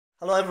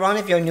Hello everyone,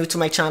 if you're new to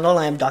my channel,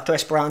 I am Dr.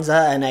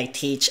 Esperanza and I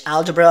teach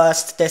algebra,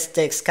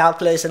 statistics,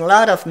 calculus, and a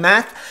lot of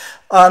math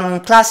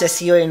classes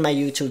here in my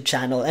YouTube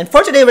channel. And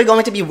for today, we're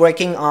going to be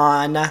working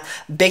on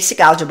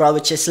basic algebra,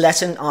 which is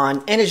lesson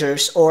on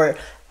integers or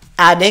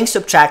adding,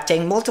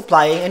 subtracting,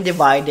 multiplying, and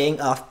dividing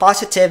of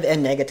positive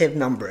and negative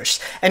numbers.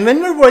 And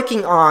when we're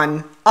working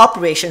on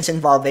operations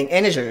involving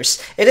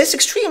integers, it is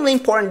extremely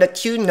important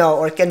that you know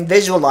or can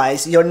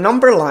visualize your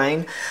number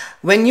line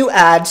when you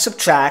add,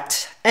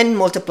 subtract, and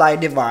multiply,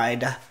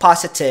 divide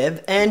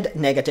positive and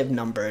negative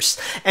numbers.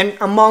 And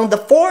among the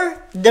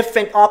four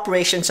different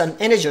operations on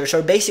integers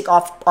or basic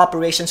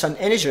operations on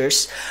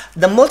integers,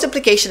 the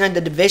multiplication and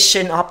the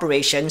division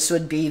operations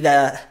would be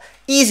the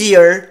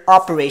easier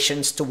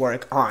operations to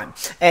work on.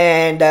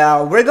 And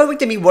we're going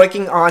to be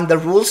working on the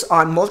rules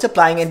on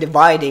multiplying and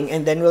dividing,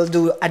 and then we'll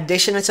do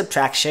addition and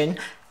subtraction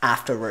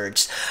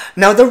afterwards.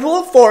 Now, the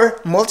rule for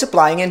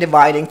multiplying and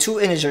dividing two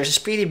integers is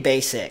pretty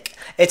basic.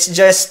 It's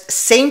just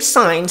same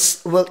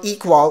signs will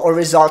equal or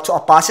result to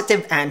a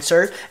positive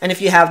answer, and if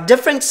you have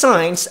different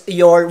signs,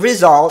 your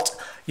result,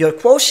 your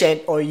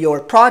quotient, or your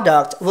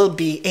product will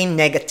be a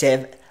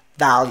negative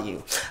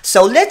value.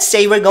 So let's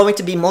say we're going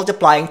to be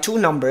multiplying two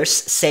numbers,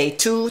 say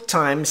 2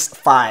 times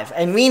 5.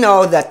 And we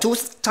know that 2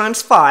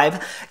 times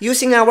 5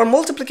 using our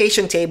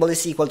multiplication table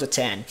is equal to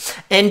 10.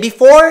 And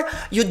before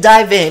you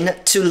dive in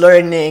to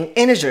learning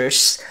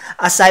integers,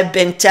 as I've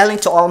been telling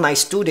to all my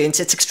students,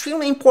 it's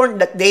extremely important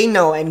that they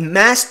know and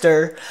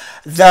master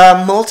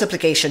the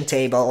multiplication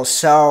table.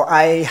 So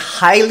I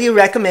highly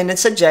recommend and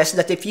suggest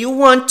that if you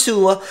want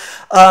to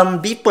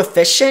be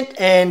proficient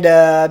and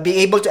be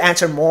able to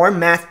answer more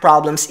math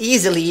problems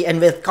easily and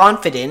with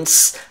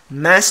confidence,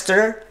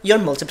 master your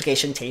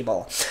multiplication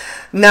table.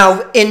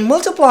 Now, in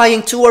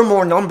multiplying two or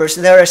more numbers,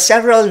 there are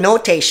several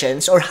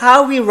notations or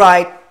how we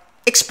write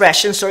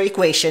expressions or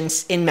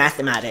equations in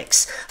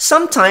mathematics.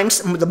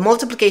 Sometimes the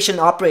multiplication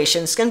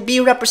operations can be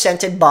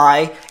represented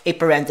by a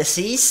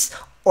parenthesis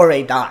or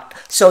a dot.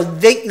 So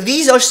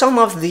these are some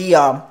of the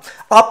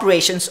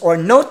operations or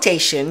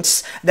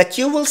notations that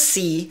you will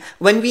see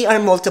when we are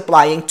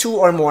multiplying two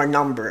or more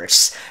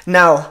numbers.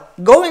 Now,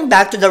 going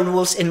back to the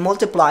rules in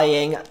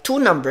multiplying two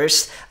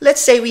numbers,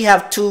 let's say we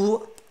have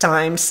 2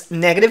 times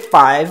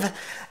 -5,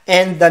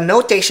 and the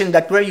notation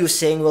that we're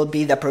using will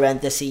be the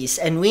parentheses.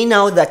 And we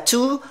know that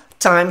 2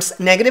 times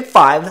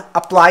 -5,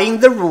 applying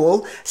the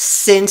rule,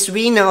 since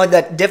we know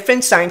that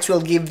different signs will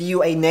give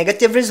you a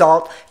negative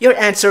result, your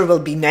answer will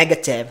be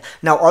negative.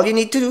 Now, all you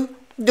need to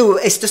do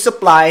is to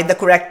supply the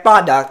correct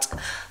product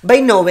by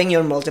knowing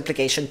your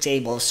multiplication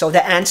table. So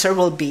the answer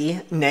will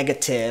be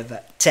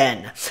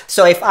 -10.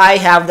 So if I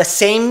have the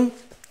same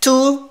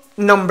two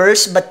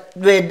numbers but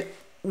with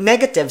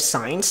negative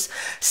signs,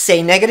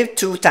 say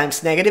 -2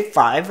 times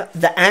 -5,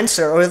 the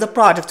answer or the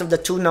product of the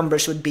two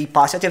numbers would be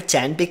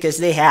 +10 because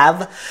they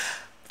have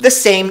the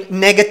same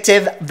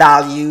negative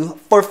value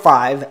for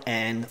 5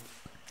 and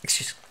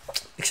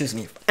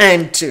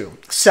and 2.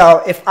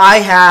 So if I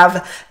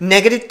have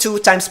 -2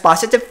 times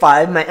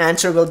 +5, my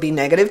answer will be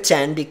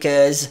 -10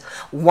 because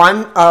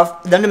one of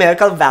the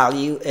numerical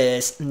value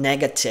is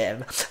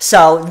negative.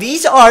 So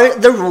these are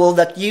the rule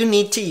that you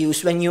need to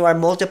use when you are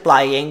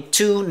multiplying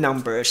two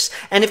numbers.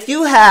 And if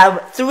you have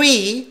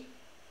 3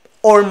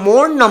 or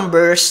more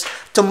numbers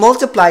to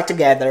multiply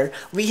together,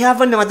 we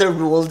have another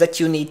rule that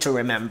you need to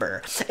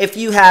remember. If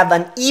you have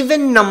an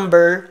even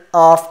number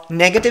of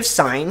negative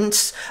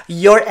signs,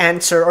 your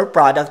answer or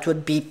product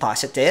would be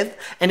positive.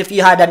 And if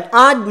you had an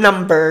odd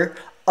number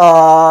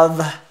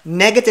of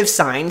negative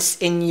signs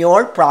in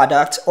your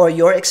product or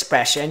your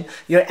expression,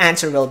 your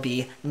answer will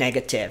be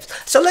negative.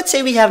 So let's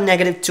say we have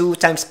 -2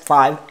 times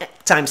 5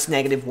 times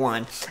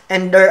 -1,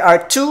 and there are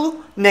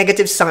two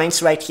negative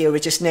signs right here,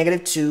 which is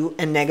 -2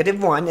 and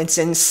 -1, and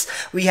since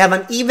we have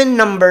an even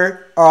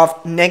number of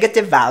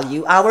negative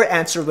value, our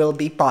answer will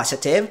be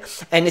positive,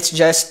 and it's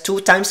just 2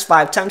 times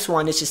 5 times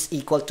 1, which is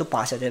equal to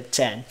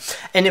 +10.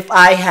 And if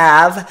I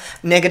have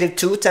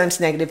 -2 times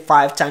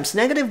 -5 times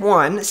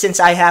 -1, since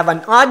I have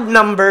an odd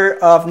number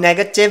of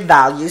negative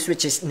values,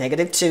 which is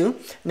 -2,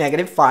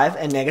 -5,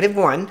 and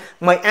 -1,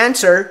 my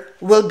answer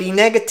will be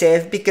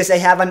negative because I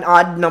have an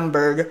odd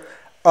number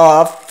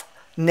of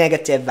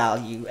negative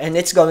value, and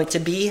it's going to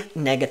be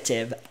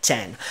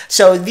 -10.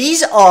 So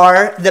these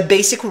are the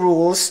basic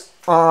rules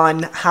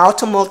on how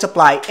to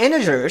multiply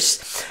integers.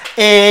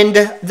 And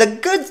the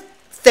good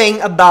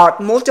thing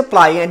about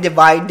multiplying and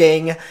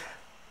dividing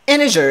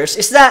integers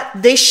is that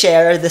they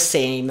share the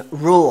same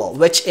rule,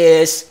 which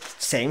is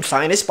same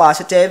sign is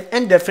positive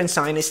and different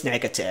sign is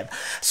negative.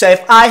 So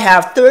if I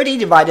have 30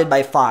 divided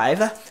by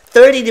 5,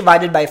 30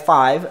 divided by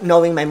 5,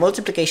 knowing my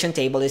multiplication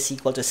table is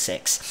equal to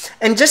 6.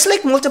 And just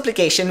like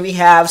multiplication, we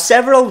have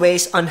several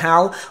ways on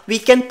how we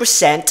can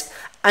present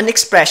an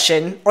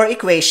expression or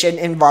equation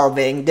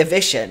involving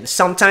division.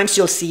 Sometimes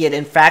you'll see it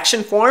in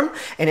fraction form,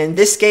 and in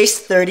this case,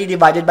 30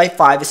 divided by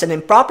 5 is an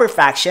improper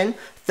fraction,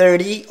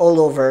 30 all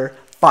over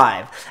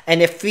 5.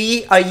 And if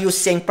we are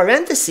using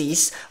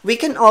parentheses, we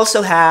can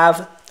also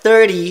have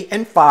 30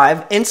 and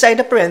 5 inside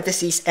the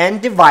parentheses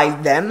and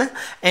divide them,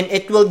 and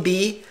it will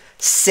be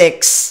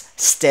 6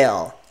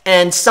 still.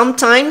 And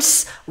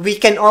sometimes we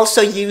can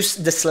also use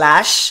the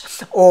slash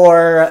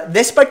or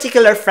this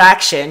particular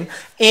fraction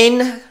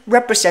in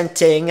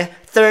representing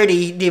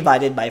 30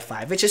 divided by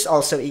 5, which is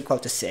also equal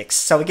to 6.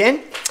 So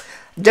again,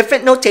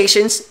 different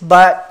notations,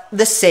 but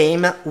the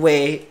same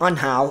way on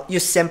how you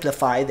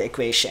simplify the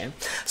equation.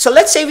 So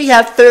let's say we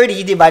have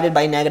 30 divided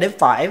by negative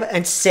 5,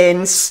 and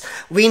since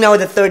we know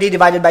that 30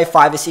 divided by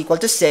 5 is equal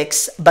to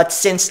 6, but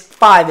since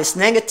 5 is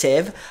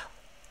negative,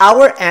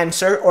 our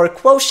answer or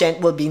quotient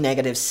will be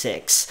negative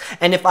 6.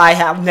 And if I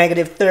have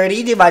negative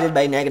 30 divided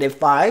by negative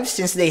 5,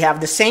 since they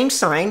have the same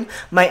sign,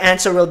 my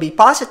answer will be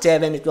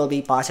positive, and it will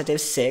be positive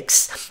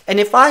 6. And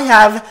if I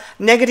have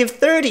negative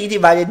 30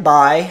 divided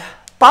by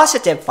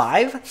positive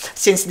 5,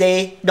 since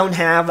they don't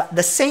have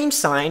the same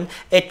sign,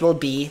 it will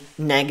be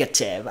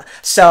negative.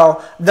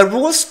 So the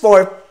rules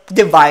for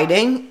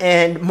dividing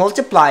and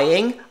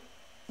multiplying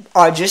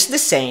are just the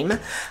same,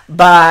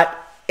 but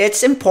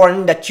it's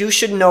important that you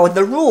should know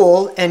the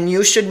rule and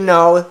you should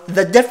know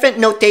the different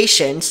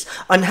notations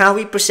on how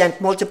we present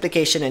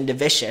multiplication and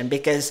division,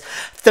 because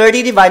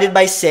 30 divided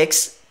by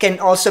 6 can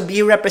also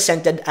be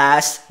represented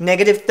as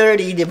negative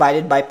 30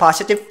 divided by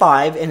positive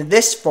 5 in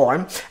this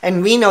form,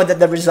 and we know that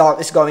the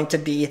result is going to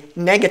be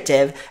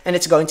negative, and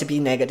it's going to be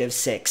negative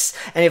 6.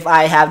 And if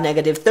I have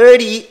negative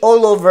 30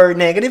 all over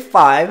negative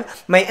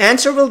 5, my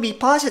answer will be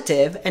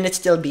positive, and it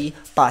still be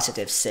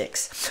positive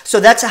 6. So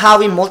that's how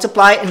we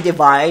multiply and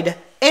divide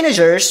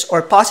integers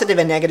or positive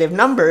and negative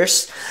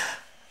numbers.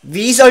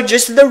 These are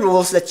just the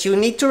rules that you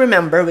need to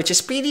remember, which is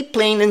pretty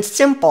plain and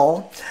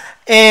simple.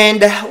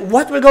 And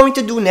what we're going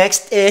to do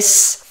next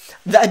is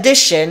the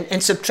addition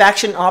and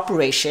subtraction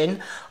operation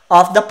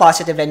of the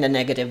positive and the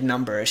negative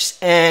numbers.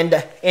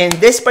 And in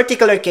this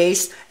particular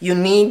case, you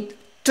need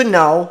to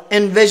know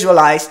and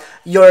visualize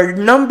your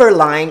number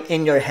line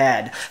in your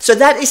head. So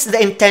that is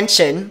the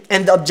intention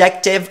and the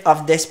objective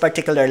of this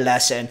particular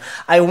lesson.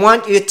 I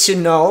want you to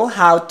know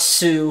how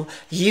to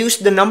use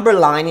the number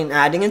line in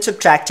adding and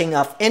subtracting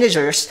of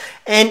integers,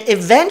 and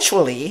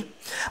eventually,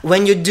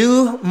 when you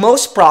do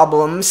most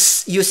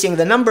problems using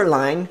the number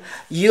line,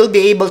 you'll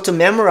be able to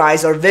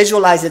memorize or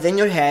visualize it in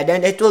your head,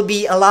 and it will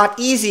be a lot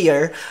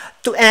easier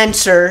to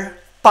answer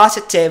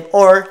positive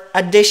or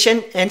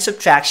addition and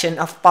subtraction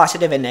of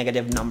positive and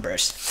negative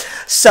numbers.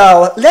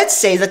 So let's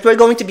say that we're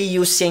going to be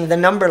using the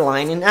number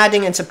line in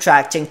adding and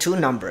subtracting two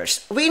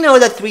numbers. We know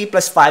that 3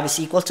 plus 5 is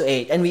equal to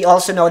 8, and we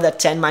also know that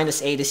 10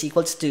 minus 8 is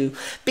equal to 2,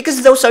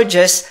 because those are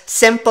just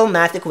simple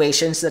math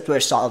equations that we're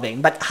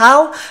solving. But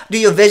how do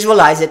you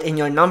visualize it in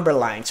your number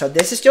line? So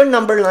this is your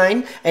number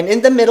line, and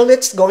in the middle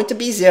it's going to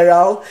be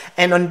 0,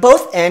 and on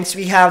both ends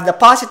we have the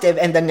positive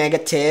and the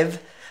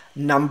negative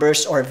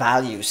numbers or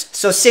values.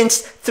 So since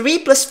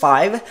 3 plus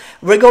 5,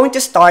 we're going to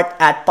start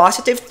at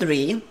positive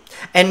 3,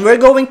 and we're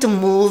going to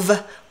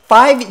move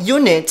 5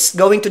 units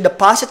going to the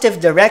positive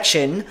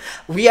direction.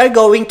 We are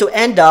going to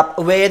end up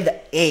with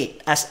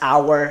 8 as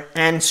our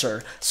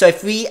answer. So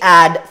if we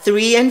add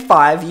 3 and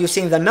 5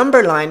 using the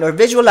number line or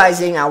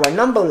visualizing our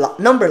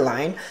number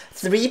line,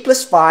 3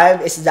 plus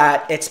 5 is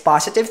that it's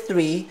positive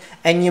 3,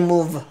 and you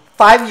move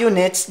 5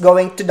 units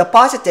going to the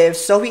positive,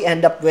 so we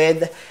end up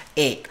with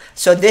 8.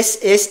 So this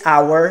is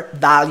our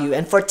value.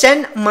 And for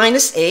 10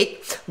 minus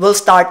 8, we'll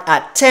start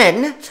at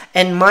 10.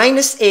 And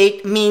minus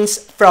 8 means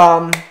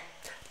from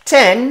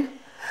 10,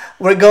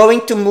 we're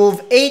going to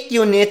move 8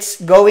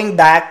 units going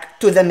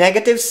back to the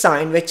negative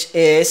sign, which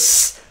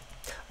is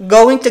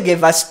going to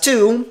give us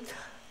 2.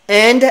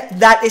 And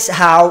that is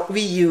how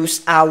we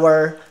use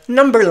our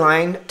number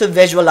line to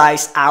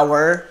visualize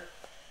our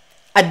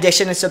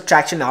addition and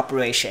subtraction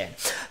operation.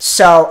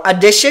 So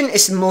addition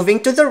is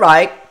moving to the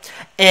right,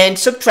 and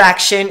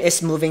subtraction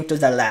is moving to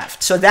the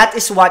left. So that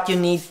is what you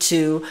need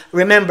to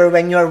remember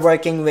when you're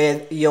working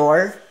with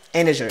your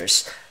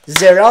integers.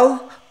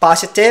 0,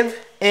 positive,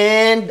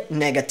 and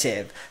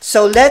negative.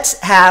 So let's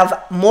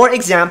have more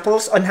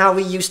examples on how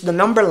we use the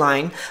number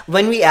line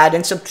when we add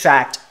and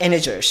subtract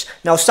integers.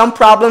 Now, some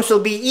problems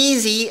will be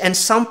easy and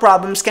some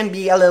problems can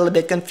be a little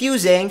bit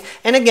confusing.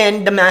 And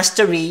again, the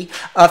mastery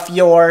of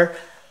your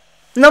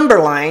number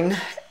line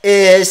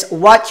is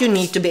what you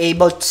need to be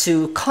able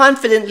to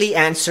confidently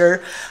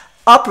answer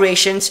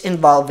operations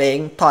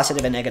involving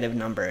positive and negative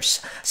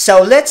numbers.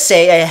 So let's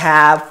say I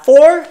have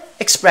 4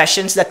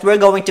 expressions that we're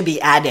going to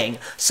be adding.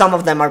 Some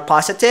of them are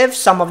positive,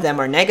 some of them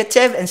are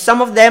negative, and some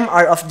of them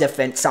are of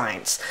different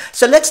signs.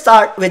 So let's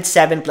start with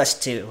 7 plus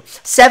 2.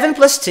 7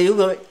 plus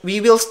 2, we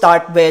will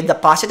start with the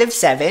positive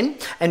 7,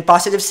 and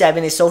positive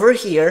 7 is over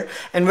here,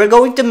 and we're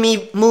going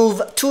to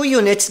move 2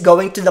 units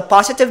going to the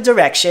positive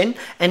direction,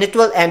 and it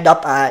will end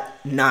up at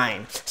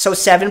 9. So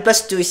 7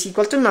 plus 2 is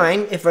equal to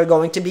 9 if we're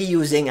going to be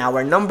using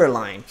our number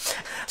line.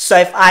 So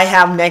if I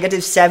have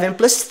negative 7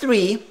 plus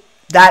 3,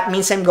 that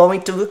means I'm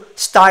going to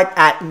start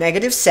at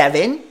negative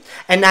 7,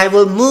 and I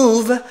will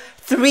move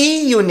 3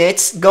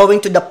 units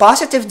going to the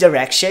positive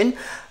direction,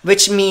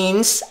 which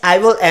means I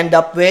will end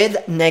up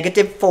with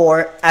negative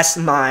 4 as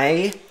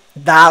my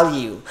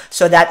value.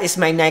 So that is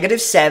my negative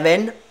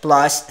 7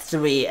 plus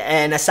 3.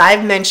 And as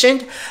I've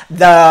mentioned,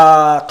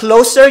 the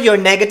closer your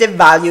negative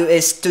value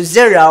is to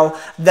 0,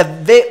 the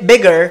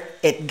bigger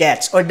it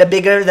gets, or the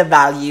bigger the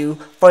value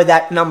for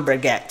that number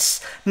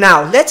gets.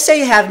 Now, let's say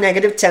you have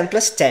negative 10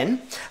 plus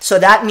 10. So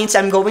that means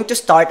I'm going to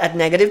start at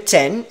negative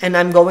 10 and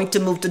I'm going to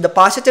move to the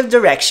positive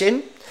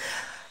direction.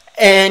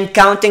 And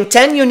counting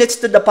 10 units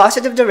to the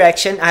positive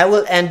direction, I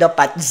will end up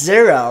at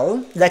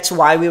 0. That's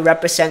why we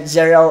represent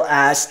 0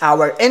 as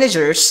our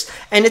integers.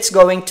 And it's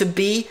going to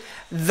be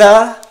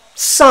the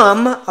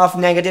sum of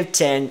negative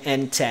 10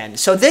 and 10.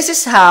 So this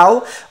is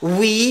how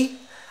we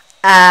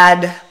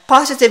add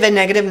positive and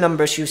negative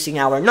numbers using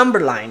our number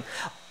line.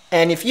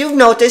 And if you've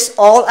noticed,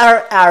 all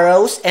our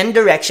arrows and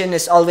direction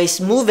is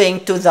always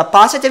moving to the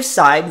positive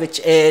side, which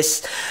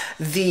is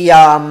the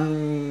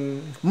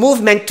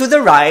movement to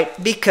the right,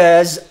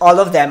 because all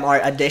of them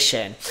are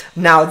addition.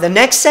 Now, the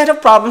next set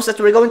of problems that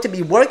we're going to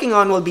be working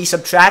on will be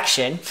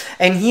subtraction.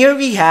 And here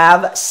we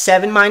have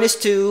 7 minus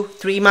 2,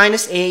 3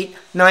 minus 8,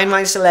 9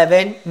 minus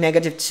 11,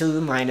 negative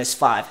 2 minus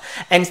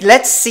 5. And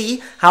let's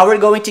see how we're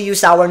going to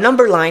use our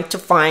number line to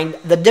find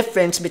the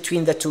difference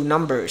between the two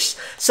numbers.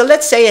 So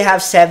let's say I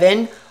have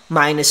 7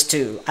 minus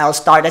 2. I'll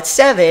start at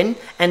 7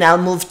 and I'll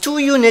move 2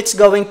 units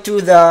going to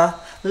the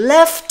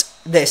left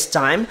this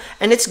time,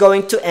 and it's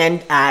going to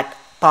end at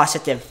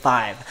positive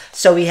 5.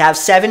 So we have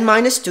 7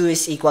 minus 2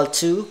 is equal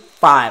to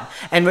 5.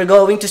 And we're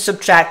going to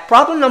subtract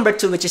problem number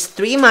 2, which is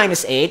 3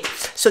 minus 8.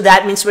 So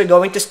that means we're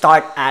going to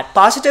start at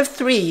positive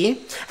 3,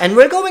 and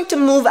we're going to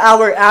move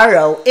our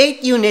arrow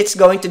 8 units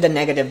going to the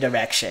negative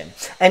direction.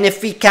 And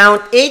if we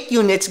count 8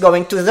 units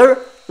going to the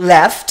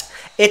left,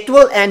 it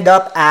will end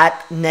up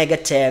at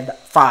negative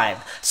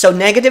 5. So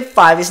negative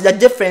 5 is the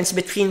difference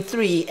between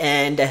 3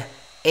 and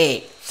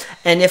 8.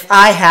 And if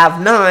I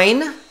have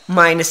 9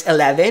 minus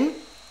 11,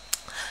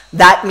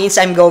 that means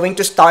I'm going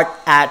to start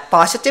at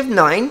positive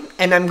 9,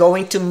 and I'm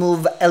going to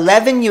move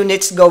 11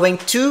 units going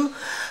to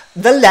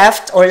the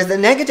left, or the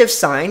negative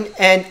sign,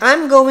 and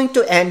I'm going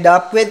to end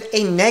up with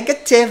a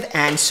negative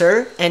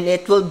answer, and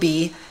it will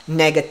be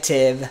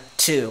negative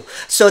 2.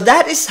 So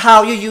that is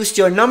how you use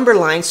your number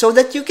line so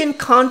that you can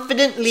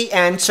confidently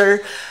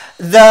answer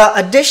the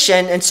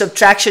addition and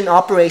subtraction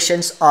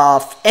operations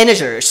of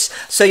integers.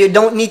 So you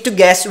don't need to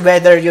guess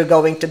whether you're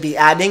going to be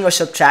adding or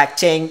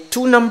subtracting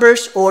two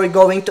numbers, or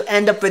going to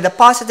end up with a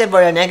positive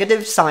or a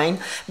negative sign,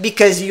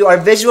 because you are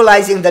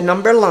visualizing the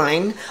number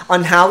line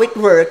on how it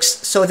works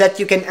so that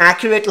you can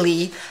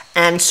accurately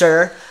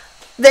answer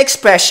the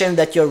expression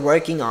that you're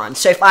working on.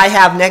 So if I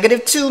have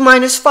negative 2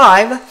 minus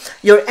 5,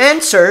 your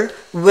answer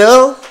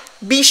will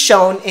be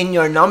shown in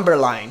your number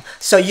line.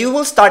 So you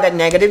will start at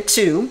negative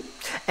 2,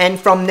 and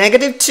from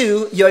negative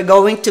 2, you're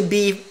going to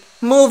be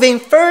moving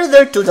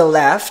further to the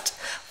left,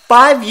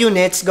 5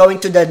 units going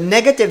to the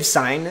negative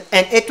sign,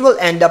 and it will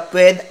end up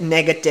with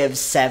negative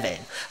 7.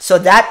 So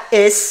that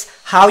is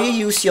how you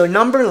use your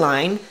number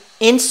line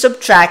in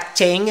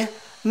subtracting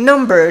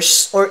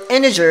numbers or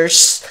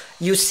integers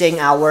using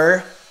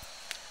our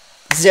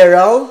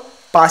 0,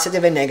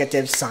 positive, and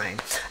negative sign.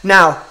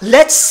 Now,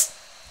 let's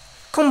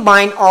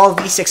combine all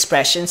these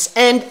expressions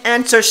and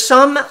answer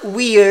some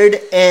weird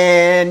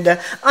and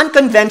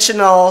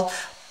unconventional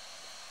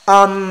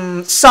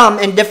sum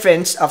and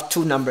difference of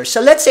two numbers.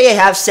 So let's say I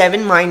have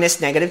 7 minus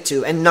negative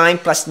 2 and 9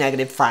 plus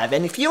negative 5.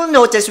 And if you'll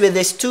notice with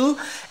these two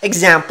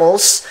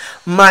examples,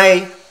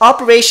 my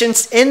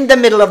operations in the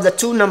middle of the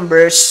two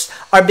numbers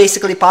are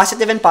basically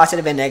positive and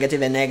positive and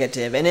negative and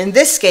negative. And in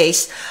this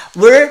case,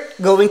 we're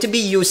going to be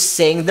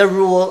using the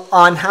rule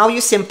on how you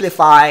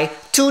simplify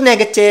two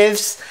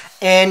negatives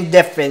and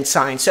different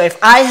signs. So if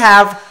I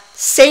have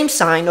same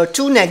sign or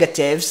two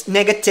negatives,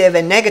 negative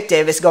and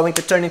negative is going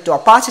to turn into a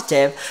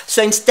positive.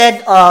 So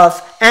instead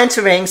of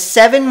answering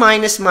 7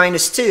 minus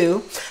minus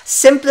 2,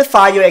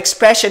 simplify your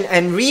expression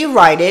and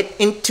rewrite it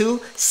into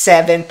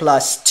 7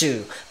 plus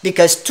 2.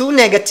 Because two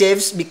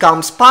negatives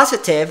becomes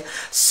positive,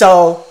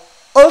 so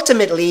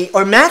ultimately,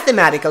 or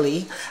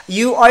mathematically,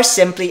 you are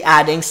simply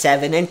adding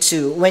 7 and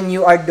 2 when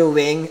you are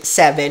doing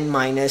 7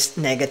 minus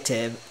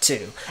negative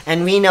 2.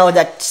 And we know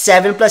that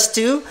 7 plus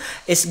 2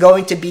 is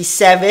going to be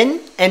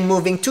 7, and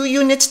moving 2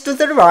 units to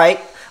the right,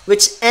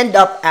 which end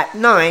up at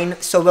 9.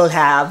 So we'll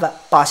have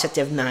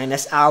positive 9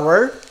 as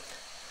our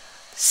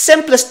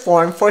simplest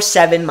form for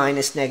 7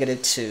 minus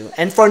negative 2.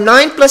 And for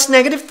 9 plus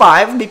negative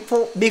 5,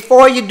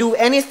 before you do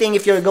anything,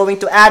 if you're going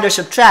to add or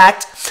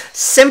subtract,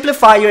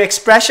 simplify your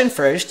expression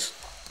first.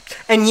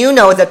 And you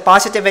know that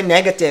positive and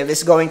negative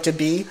is going to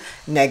be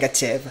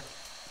negative.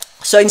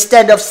 So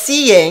instead of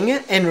seeing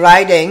and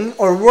writing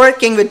or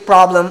working with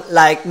problem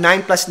like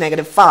 9 plus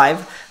negative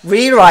 5,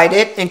 rewrite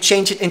it and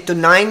change it into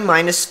 9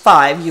 minus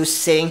 5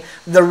 using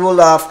the rule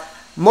of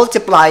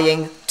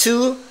multiplying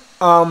two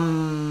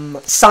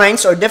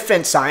signs or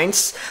different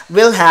signs.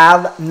 We'll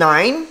have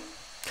 9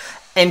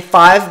 and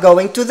 5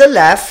 going to the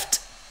left.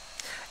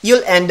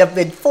 You'll end up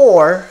with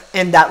 4,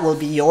 and that will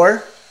be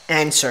your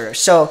answer.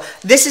 So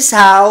this is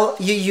how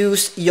you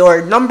use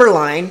your number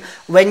line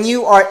when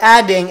you are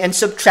adding and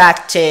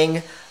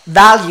subtracting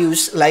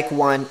values like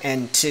 1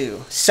 and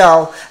 2.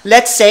 So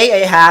let's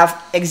say I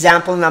have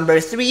example number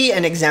 3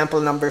 and example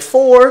number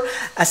 4.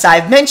 As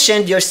I've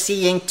mentioned, you're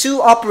seeing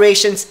two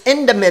operations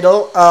in the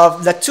middle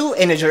of the two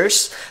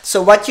integers.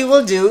 So what you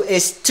will do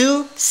is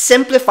to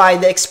simplify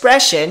the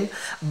expression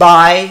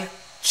by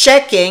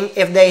checking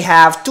if they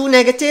have two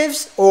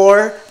negatives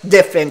or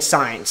different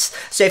signs.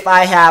 So if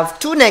I have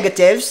two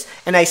negatives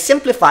and I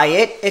simplify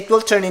it, it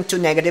will turn into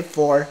negative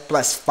 4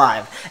 plus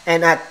 5.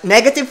 And at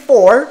negative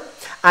 4,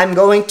 I'm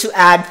going to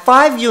add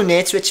 5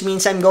 units, which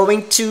means I'm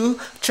going to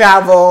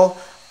travel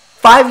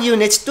 5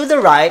 units to the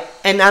right,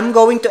 and I'm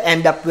going to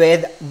end up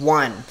with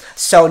 1.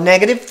 So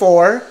negative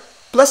 4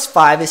 plus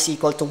 5 is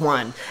equal to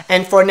 1.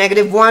 And for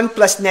negative 1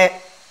 plus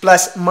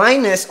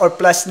minus or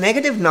plus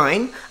negative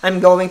 9, I'm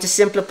going to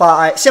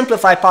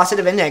simplify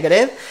positive and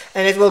negative,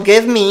 and it will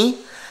give me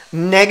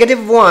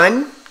negative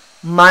 1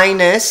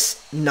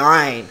 minus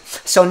 9.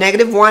 So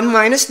negative 1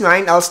 minus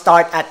 9, I'll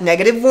start at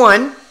negative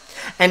 1,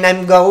 and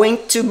I'm going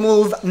to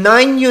move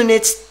 9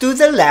 units to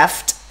the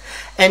left,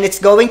 and it's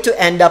going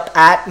to end up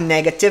at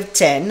negative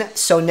 10.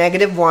 So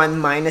negative 1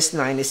 minus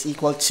 9 is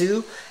equal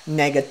to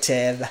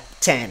negative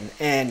 10.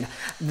 And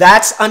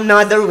that's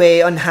another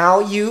way on how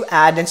you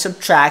add and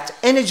subtract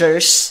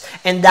integers,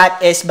 and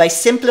that is by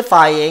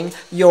simplifying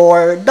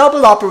your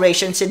double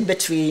operations in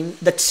between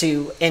the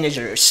two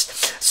integers.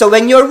 So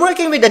when you're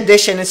working with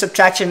addition and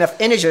subtraction of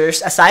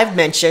integers, as I've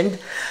mentioned,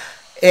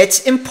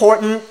 it's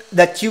important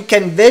that you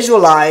can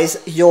visualize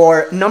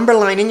your number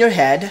line in your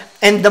head,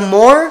 and the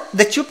more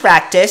that you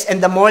practice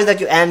and the more that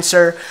you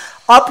answer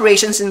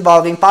operations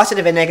involving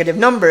positive and negative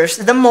numbers,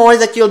 the more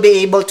that you'll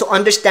be able to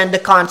understand the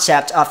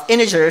concept of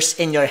integers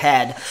in your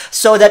head,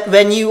 so that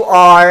when you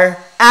are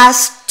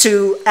asked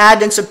to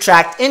add and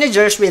subtract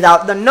integers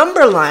without the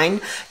number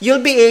line,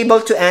 you'll be able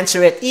to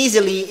answer it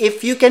easily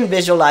if you can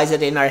visualize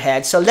it in our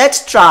head. So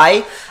let's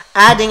try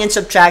adding and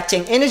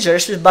subtracting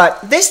integers, but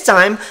this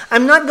time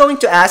I'm not going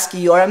to ask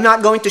you, or I'm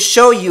not going to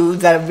show you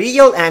the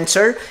real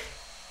answer,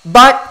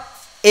 but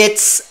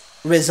its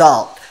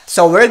result.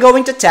 So we're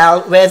going to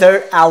tell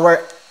whether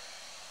our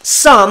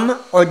sum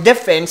or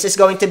difference is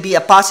going to be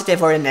a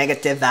positive or a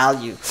negative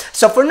value.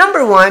 So for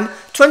number 1,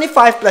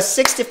 25 plus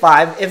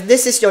 65, if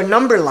this is your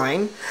number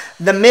line,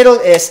 the middle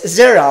is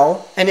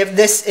 0, and if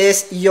this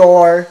is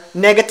your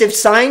negative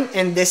sign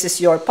and this is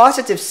your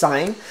positive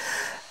sign,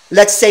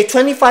 let's say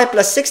 25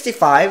 plus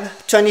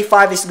 65,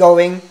 25 is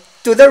going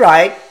to the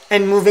right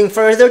and moving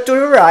further to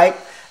the right.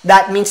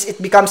 That means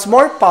it becomes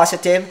more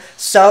positive,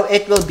 so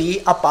it will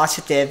be a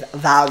positive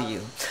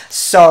value.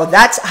 So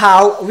that's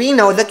how we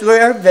know that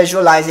we're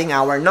visualizing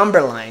our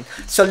number line.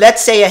 So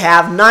let's say I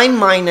have 9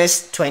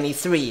 minus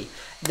 23.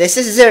 This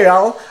is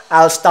 0.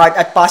 I'll start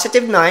at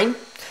positive 9,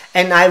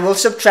 and I will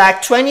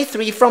subtract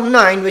 23 from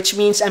 9, which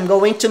means I'm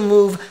going to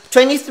move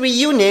 23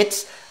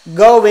 units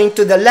going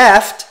to the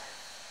left,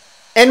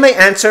 and my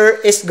answer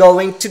is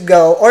going to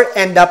go or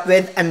end up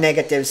with a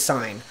negative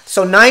sign.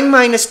 So 9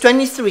 minus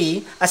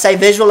 23, as I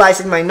visualize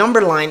in my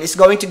number line, is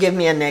going to give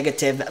me a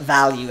negative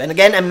value. And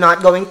again, I'm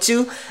not going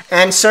to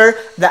answer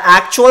the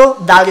actual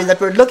value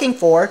that we're looking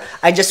for.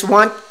 I just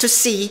want to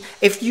see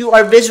if you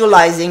are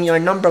visualizing your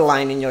number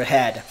line in your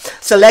head.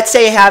 So let's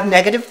say I have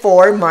negative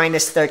 4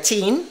 minus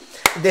 13.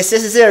 This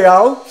is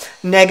 0.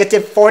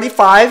 Negative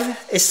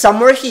 45 is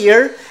somewhere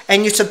here,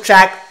 and you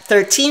subtract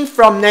 13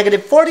 from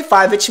negative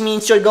 45, which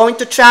means you're going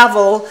to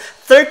travel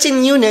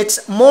 13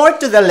 units more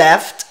to the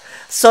left,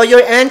 so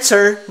your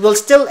answer will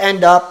still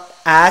end up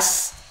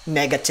as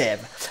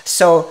negative.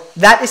 So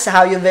that is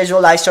how you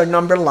visualize your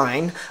number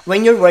line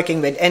when you're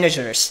working with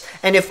integers.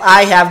 And if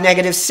I have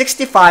negative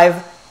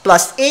 65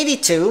 plus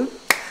 82,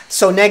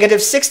 so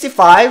negative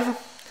 65,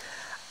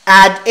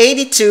 add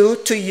 82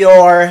 to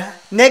your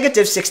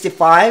negative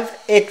 65,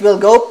 it will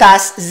go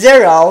past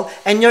 0,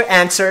 and your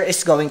answer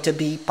is going to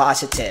be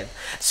positive.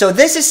 So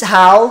this is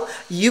how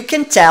you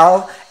can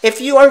tell if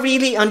you are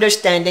really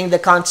understanding the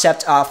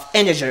concept of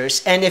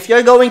integers. And if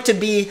you're going to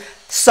be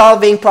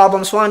solving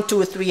problems 1,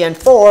 2, 3, and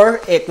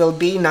 4, it will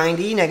be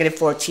 90, negative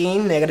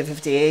 14, negative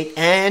 58,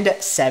 and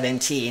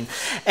 17.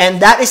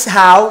 And that is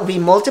how we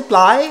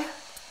multiply,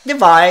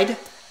 divide,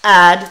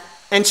 add,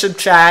 and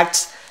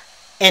subtract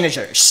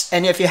integers.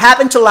 And if you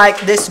happen to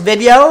like this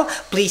video,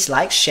 please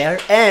like, share,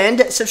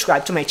 and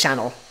subscribe to my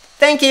channel.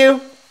 Thank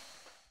you!